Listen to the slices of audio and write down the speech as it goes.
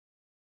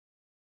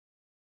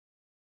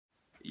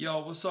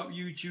Yo, what's up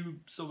YouTube?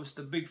 So it's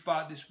the big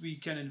fight this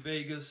weekend in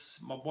Vegas.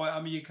 My boy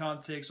Amir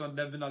takes on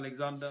Devon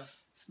Alexander.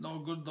 It's no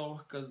good though,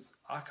 because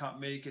I can't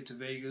make it to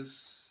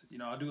Vegas. You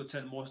know, I do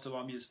attend most of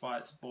Amir's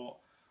fights, but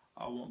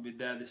I won't be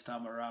there this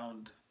time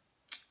around.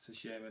 It's a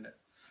shame, innit?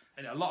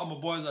 And a lot of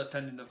my boys are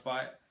attending the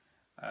fight,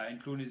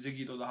 including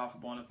Ziggy, though the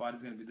Maz Bonafide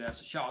is going to be there.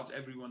 So shout out to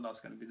everyone that's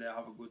going to be there.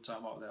 Have a good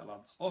time out there,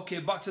 lads. Okay,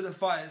 back to the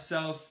fight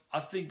itself. I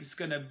think it's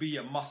going to be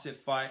a massive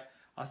fight.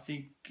 I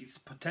think it's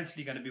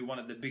potentially going to be one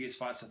of the biggest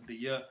fights of the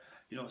year,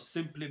 you know,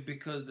 simply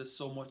because there's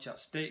so much at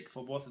stake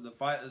for both of the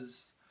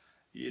fighters.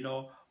 You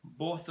know,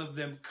 both of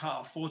them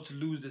can't afford to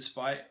lose this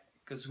fight,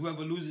 because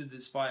whoever loses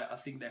this fight, I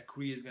think their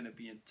career is going to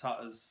be in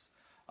tatters.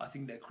 I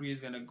think their career is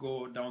going to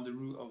go down the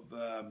route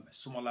of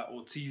someone like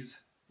Ortiz,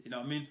 you know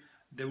what I mean?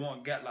 They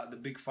won't get like the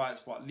big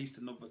fights for at least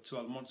another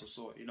 12 months or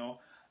so, you know.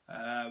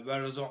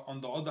 Whereas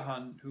on the other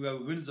hand, whoever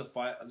wins the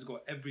fight has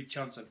got every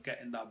chance of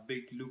getting that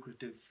big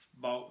lucrative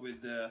bout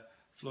with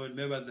Floyd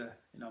Mayweather,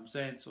 you know what I'm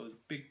saying? So it's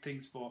big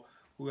things for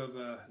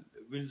whoever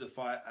wins the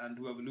fight, and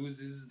whoever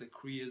loses, the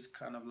career's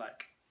kind of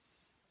like,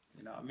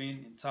 you know what I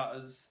mean, in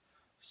tatters.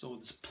 So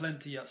there's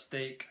plenty at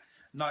stake.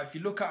 Now, if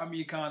you look at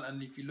Amir Khan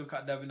and if you look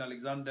at Devon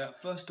Alexander,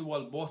 first of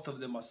all, both of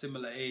them are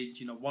similar age.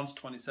 You know, one's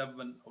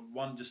 27,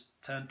 one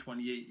just turned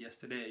 28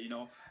 yesterday, you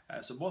know.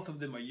 So both of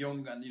them are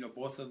young, and, you know,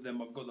 both of them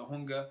have got the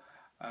hunger.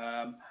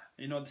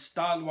 You know, the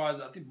style-wise,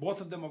 I think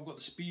both of them have got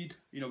the speed.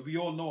 You know, we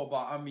all know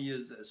about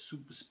Amir's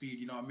super speed,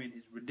 you know what I mean?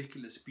 His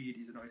ridiculous speed,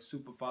 you know, he's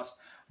super fast.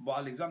 But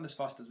Alexander's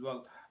fast as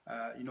well.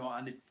 You know,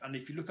 and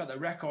if you look at the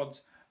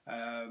records,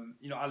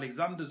 you know,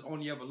 Alexander's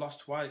only ever lost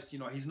twice. You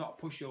know, he's not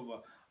a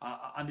pushover.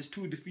 And his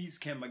two defeats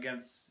came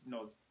against, you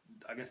know,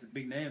 I guess the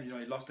big name. You know,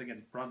 he lost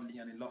against Bradley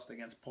and he lost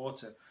against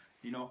Porter.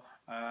 You know,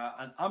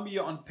 and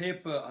Amir on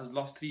paper has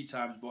lost 3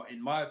 times, but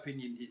in my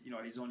opinion, you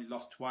know, he's only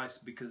lost twice,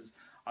 because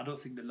I don't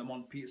think the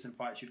Lamont Peterson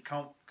fight should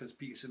count, because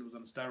Peterson was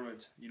on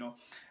steroids, you know.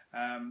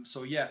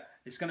 So yeah,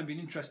 it's going to be an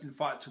interesting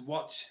fight to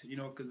watch, you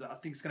know, because I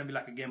think it's going to be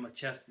like a game of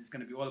chess. It's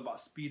going to be all about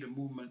speed and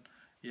movement,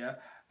 yeah.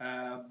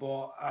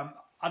 But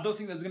I don't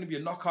think there's going to be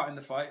a knockout in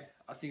the fight.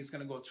 I think it's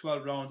going to go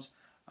 12 rounds,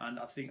 and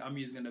I think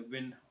Amir is going to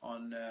win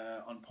on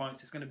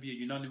points. It's going to be a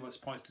unanimous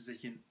points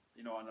decision,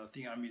 you know, and I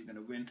think Amir is going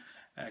to win,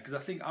 because I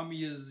think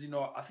Amir's, you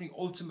know, I think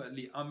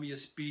ultimately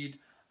Amir's speed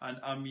and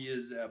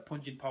Amir's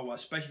punching power,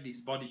 especially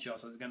his body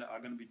shots, are going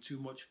to be too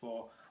much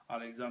for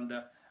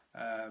Alexander,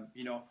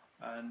 you know.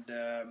 And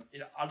you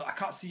know, I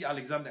can't see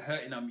Alexander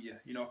hurting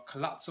Amir. You know,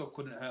 Collazo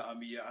couldn't hurt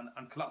Amir,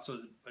 and Collazo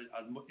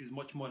is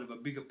much more of a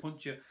bigger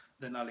puncher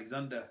than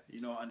Alexander.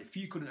 You know, and if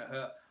he couldn't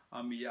hurt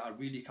Amir, I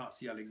really can't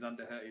see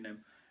Alexander hurting him.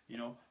 You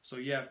know, so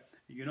yeah,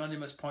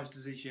 unanimous points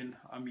decision.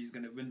 Amir's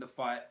going to win the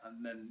fight,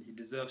 and then he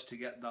deserves to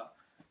get that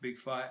big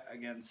fight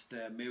against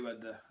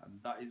Mayweather, and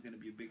that is going to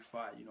be a big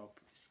fight. You know,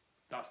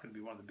 that's going to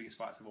be one of the biggest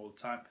fights of all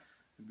time.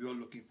 We're all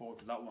looking forward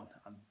to that one,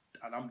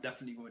 and I'm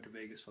definitely going to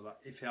Vegas for that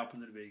if it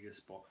happens in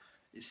Vegas. But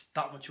it's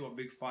that much of a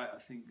big fight. I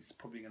think it's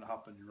probably going to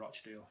happen in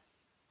Rochdale.